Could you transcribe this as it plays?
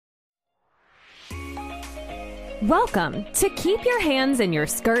Welcome to Keep Your Hands in Your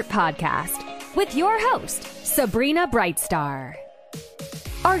Skirt podcast with your host, Sabrina Brightstar.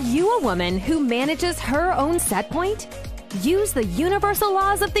 Are you a woman who manages her own set point? Use the universal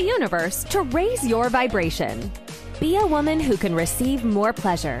laws of the universe to raise your vibration. Be a woman who can receive more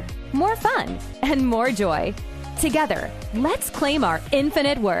pleasure, more fun, and more joy. Together, let's claim our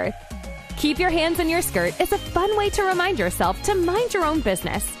infinite worth. Keep Your Hands in Your Skirt is a fun way to remind yourself to mind your own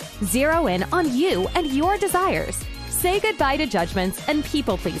business. Zero in on you and your desires. Say goodbye to judgments and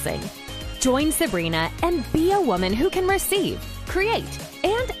people-pleasing. Join Sabrina and be a woman who can receive, create,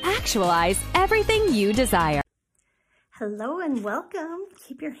 and actualize everything you desire. Hello and welcome.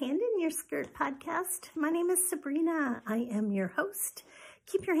 Keep Your Hand in Your Skirt podcast. My name is Sabrina. I am your host.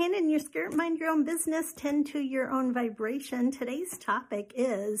 Keep your hand in your skirt, mind your own business, tend to your own vibration. Today's topic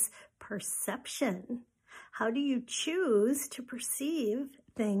is perception. How do you choose to perceive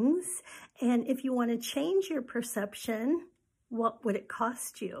things? And if you want to change your perception, what would it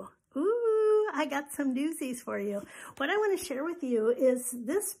cost you? Ooh, I got some doozies for you. What I want to share with you is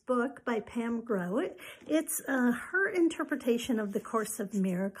this book by Pam Grout. It's her interpretation of the Course of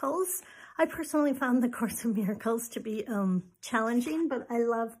Miracles. I personally found the Course of Miracles to be challenging, but I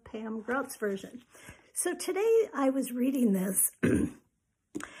love Pam Grout's version. So today I was reading this and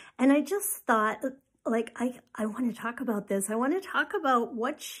I just thought, like, I want to talk about this. I want to talk about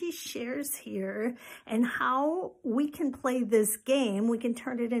what she shares here and how we can play this game. We can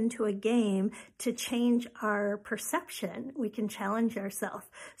turn it into a game to change our perception. We can challenge ourselves.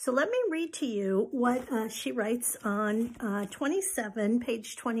 So let me read to you what she writes on 27,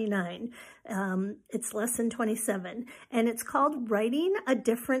 page 29. It's lesson 27, and it's called Writing a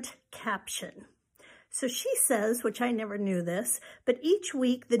Different Caption. So she says, which I never knew this, but each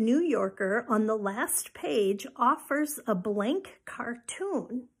week the New Yorker on the last page offers a blank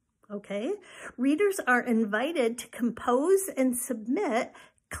cartoon, okay? Readers are invited to compose and submit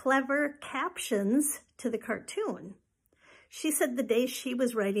clever captions to the cartoon. She said the day she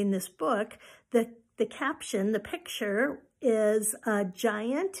was writing this book, the caption, the picture is a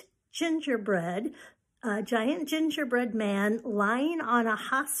giant gingerbread man lying on a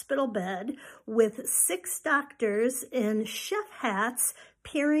hospital bed with 6 doctors in chef hats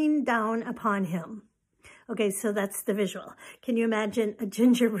peering down upon him. Okay, so that's the visual. Can you imagine a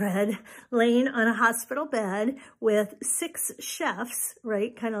gingerbread laying on a hospital bed with 6 chefs,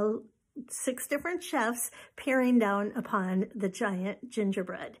 right? Kind of 6 different chefs peering down upon the giant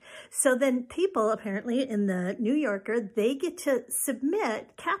gingerbread. So then people apparently in the New Yorker, they get to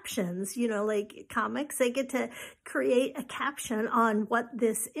submit captions, you know, like comics, they get to create a caption on what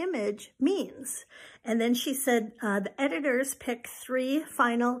this image means. And then she said the editors pick 3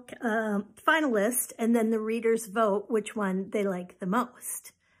 finalists and then the readers vote which one they like the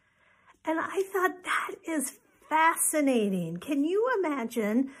most. And I thought that is fascinating. Can you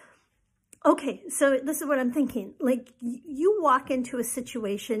imagine? Okay, so this is what I'm thinking. Like, you walk into a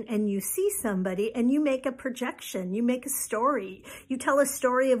situation and you see somebody and you make a projection, you make a story, you tell a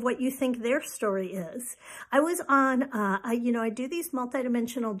story of what you think their story is. I was on, I do these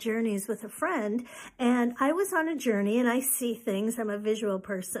multidimensional journeys with a friend, and I was on a journey and I see things. I'm a visual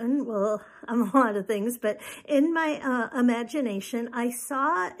person. Well, I'm a lot of things, but in my imagination, I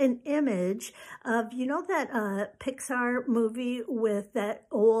saw an image of, you know, that Pixar movie with that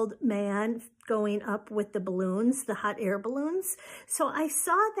old man going up with the balloons, the hot air balloons. So I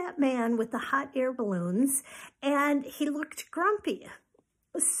saw that man with the hot air balloons and he looked grumpy.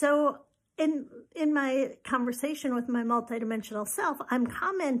 So in my conversation with my multidimensional self, I'm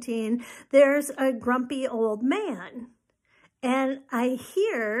commenting, there's a grumpy old man. And I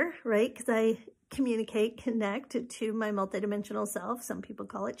hear, right, because I connect to my multidimensional self. Some people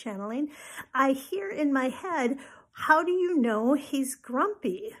call it channeling. I hear in my head, how do you know he's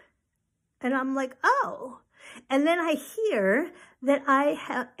grumpy? And I'm like, oh. And then I hear that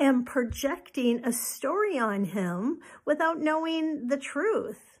I am projecting a story on him without knowing the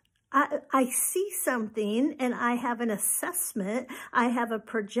truth. I see something and I have an assessment. I have a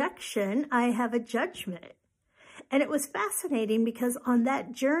projection. I have a judgment. And it was fascinating because on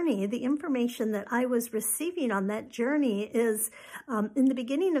that journey, the information that I was receiving on that journey is, in the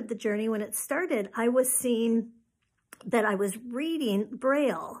beginning of the journey when it started, I was seeing that I was reading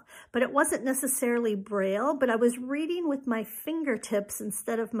Braille, but it wasn't necessarily Braille, but I was reading with my fingertips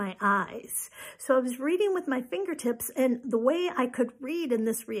instead of my eyes. So I was reading with my fingertips, and the way I could read in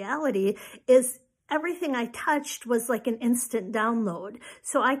this reality is everything I touched was like an instant download.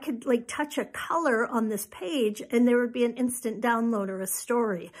 So I could like touch a color on this page and there would be an instant download or a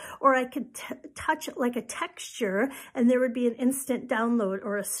story. Or I could touch like a texture and there would be an instant download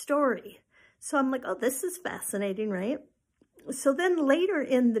or a story. So I'm like, oh, this is fascinating, right? So then later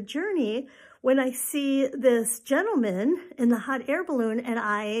in the journey, when I see this gentleman in the hot air balloon, and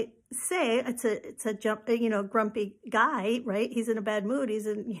I say it's a grumpy guy, right? He's in a bad mood.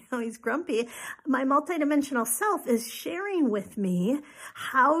 He's grumpy. My multidimensional self is sharing with me,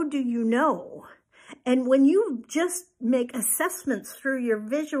 how do you know? And when you just make assessments through your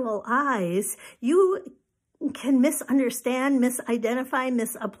visual eyes, you can misunderstand, misidentify,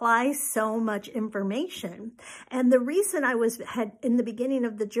 misapply so much information. And the reason I had in the beginning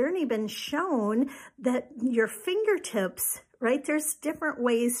of the journey been shown that your fingertips, right, there's different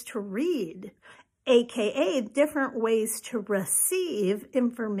ways to read, aka different ways to receive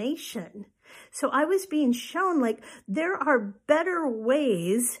information. So I was being shown, like, there are better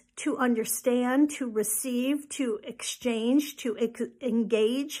ways to understand, to receive, to exchange, to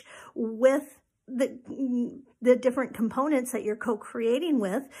engage with the different components that you're co-creating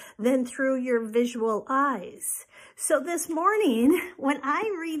with than through your visual eyes. So this morning, when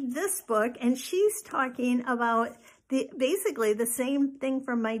I read this book and she's talking about basically the same thing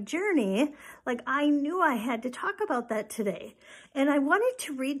from my journey, like, I knew I had to talk about that today. And I wanted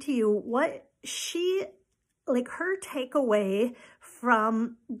to read to you what her takeaway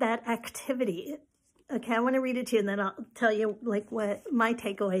from that activity. Okay, I want to read it to you, and then I'll tell you, like, what my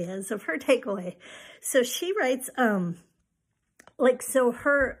takeaway is of her takeaway. So she writes,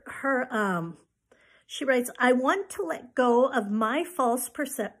 she writes, I want to let go of my false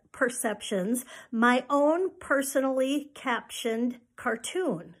perceptions, my own personally captioned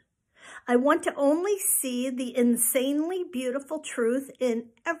cartoon. I want to only see the insanely beautiful truth in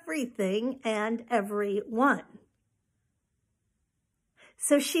everything and everyone.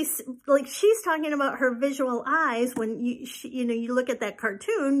 So she's talking about her visual eyes. When you look at that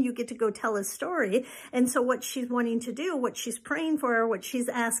cartoon, you get to go tell a story. And so what she's wanting to do, what she's praying for, what she's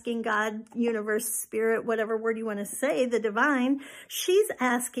asking God, universe, spirit, whatever word you want to say, the divine, she's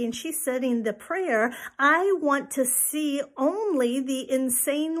setting the prayer, I want to see only the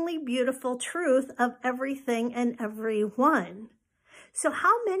insanely beautiful truth of everything and everyone. So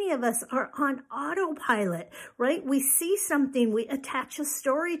how many of us are on autopilot, right? We see something, we attach a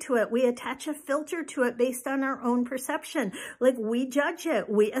story to it, we attach a filter to it based on our own perception. Like, we judge it,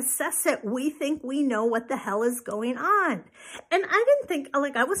 we assess it, we think we know what the hell is going on. And I didn't think,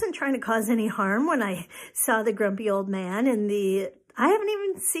 I wasn't trying to cause any harm when I saw the grumpy old man I haven't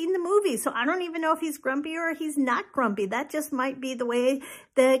even seen the movie, so I don't even know if he's grumpy or he's not grumpy. That just might be the way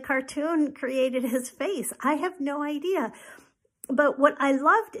the cartoon created his face. I have no idea. But what I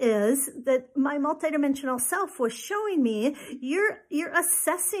loved is that my multidimensional self was showing me you're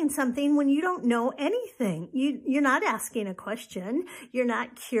assessing something when you don't know anything. You're not asking a question. You're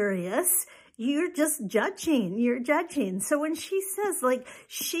not curious. You're just judging. You're judging. So when she says,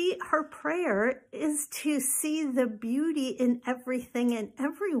 her prayer is to see the beauty in everything and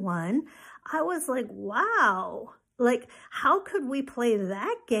everyone, I was like, wow, how could we play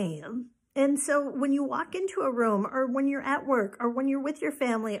that game? And so when you walk into a room, or when you're at work, or when you're with your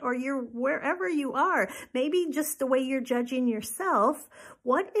family, or you're wherever you are, maybe just the way you're judging yourself,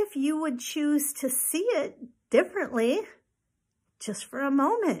 what if you would choose to see it differently just for a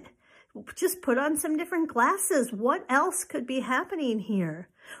moment? Just put on some different glasses. What else could be happening here?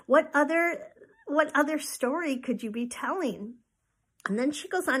 What other story could you be telling? And then she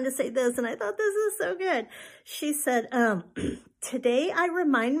goes on to say this, and I thought this is so good. She said, today I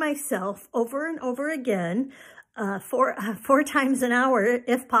remind myself over and over again, 4 times an hour,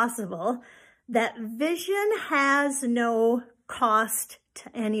 if possible, that vision has no cost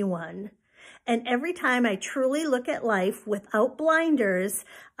to anyone. And every time I truly look at life without blinders,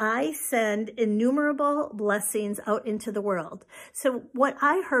 I send innumerable blessings out into the world. So what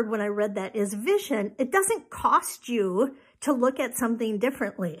I heard when I read that is vision, it doesn't cost you to look at something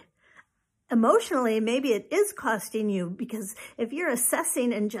differently. Emotionally, maybe it is costing you, because if you're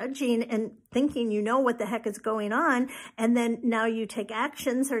assessing and judging and thinking you know what the heck is going on, and then now you take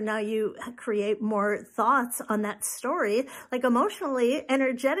actions, or now you create more thoughts on that story, emotionally,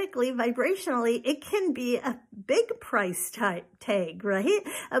 energetically, vibrationally, it can be a big price tag, right?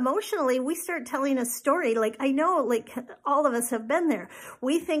 Emotionally, we start telling a story. I know, all of us have been there.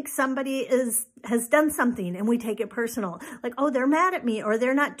 We think somebody has done something, and we take it personal. Oh, they're mad at me, or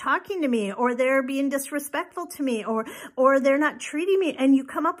they're not talking to me, or they're being disrespectful to me, or they're not treating me. And you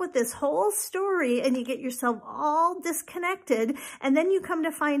come up with this whole story, and you get yourself all disconnected. And then you come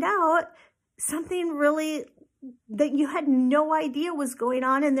to find out something really that you had no idea was going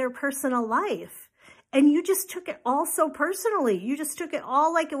on in their personal life. And you just took it all so personally. You just took it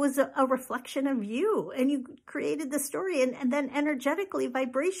all like it was a reflection of you. And you created the story. And then energetically,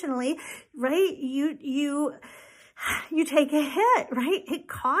 vibrationally, right? You take a hit, right? It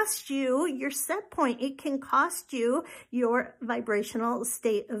costs you your set point. It can cost you your vibrational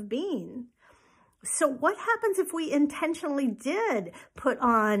state of being. So what happens if we intentionally did put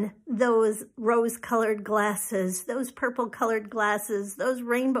on those rose-colored glasses, those purple-colored glasses, those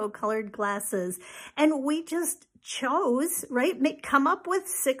rainbow-colored glasses, and we just chose, right, come up with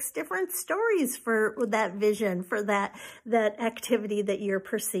 6 different stories for that vision, for that activity that you're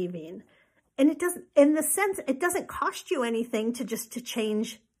perceiving? And it doesn't, in the sense, it doesn't cost you anything to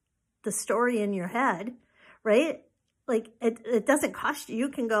change the story in your head, right? Like it doesn't cost you. You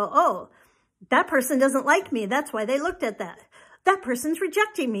can go, oh, that person doesn't like me. That's why they looked at that. That person's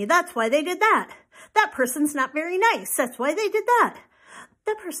rejecting me. That's why they did that. That person's not very nice. That's why they did that.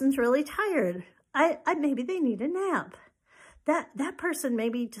 That person's really tired. Maybe they need a nap. That person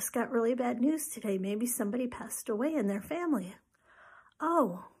maybe just got really bad news today. Maybe somebody passed away in their family.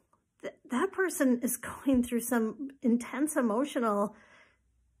 Oh, that person is going through some intense emotional,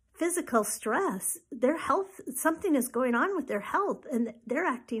 physical stress. Their health, something is going on with their health and they're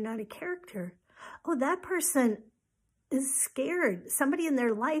acting out of character. Oh, that person is scared. Somebody in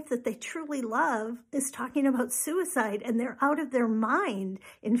their life that they truly love is talking about suicide and they're out of their mind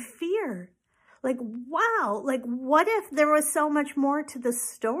in fear. Like, wow, like what if there was so much more to the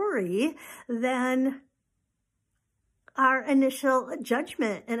story than our initial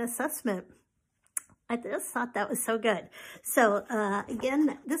judgment and assessment? I just thought that was so good. So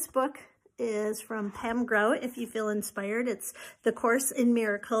again, this book is from Pam Grout. If you feel inspired, it's The Course in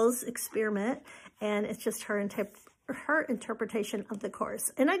Miracles Experiment, and it's just her interpretation of the Course.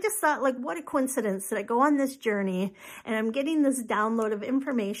 And I just thought, like, what a coincidence that I go on this journey and I'm getting this download of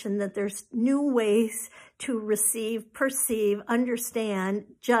information that there's new ways to receive, perceive, understand,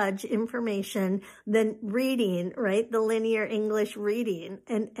 judge information than reading, right? The linear English reading.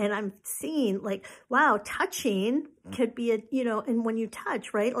 And I'm seeing, like, wow, touching could be and when you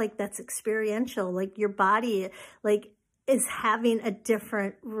touch, right? Like, that's experiential, like your body, like, is having a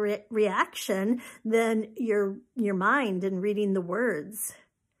different reaction than your mind and reading the words.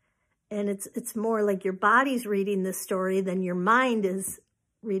 And it's more like your body's reading the story than your mind is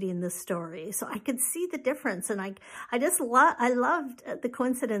reading the story. So I could see the difference, and I loved the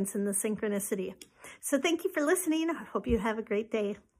coincidence and the synchronicity. So thank you for listening. I hope you have a great day.